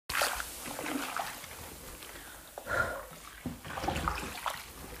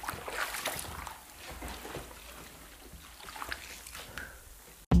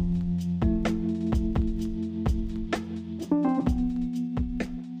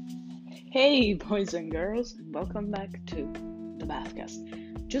Hey, boys and girls, and welcome back to the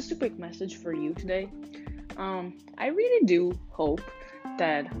Bathcast. Just a quick message for you today. I really do hope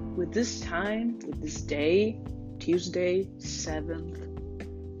that with this time, with this day, Tuesday,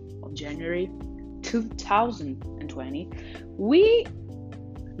 7th of January 2020, we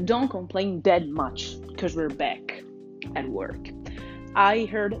don't complain that much because we're back at work. I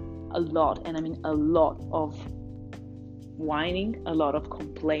heard a lot, and I mean a lot of whining, a lot of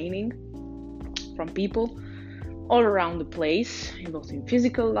complaining from people all around the place, both in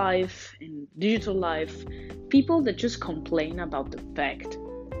physical life, in digital life, people that just complain about the fact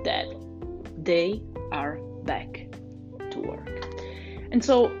that they are back to work. And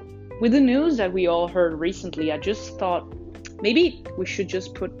so, with the news that we all heard recently, I just thought maybe we should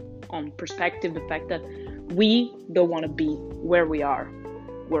just put on perspective the fact that we don't want to be where we are,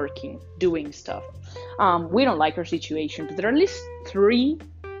 working, doing stuff. We don't like our situation, but there are at least 3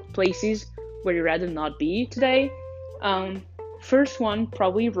 places where you'd rather not be today. First one,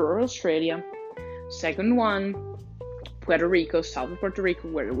 probably rural Australia. Second one, Puerto Rico, south of Puerto Rico,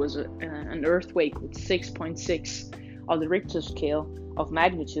 where there was an earthquake with 6.6 of the Richter scale of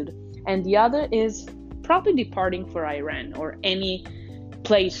magnitude. And the other is probably departing for Iran or any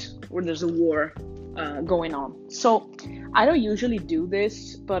place where there's a war going on. So I don't usually do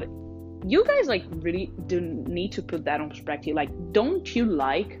this, but you guys really do need to put that on perspective. Don't you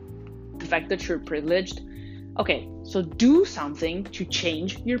like the fact that you're privileged? Okay, so do something to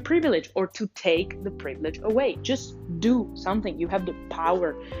change your privilege or to take the privilege away. Just do something. You have the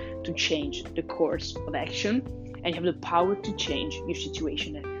power to change the course of action, and you have the power to change your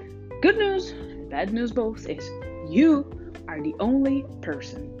situation. And good news and bad news both is you are the only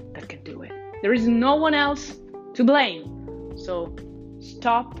person that can do it. There is no one else to blame. So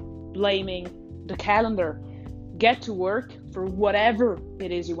stop blaming the calendar. Get to work for whatever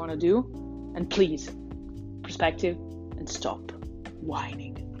it is you want to do, and please, perspective and stop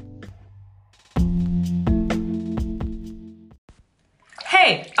whining.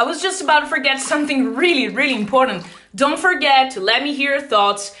 Hey, I was just about to forget something really important. Don't forget to let me hear your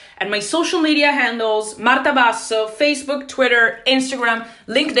thoughts at my social media handles: Marta Basso, Facebook, Twitter, Instagram,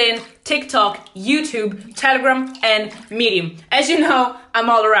 LinkedIn, TikTok, YouTube, Telegram, and Medium. As you know, I'm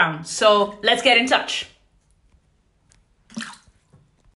all around, so let's get in touch.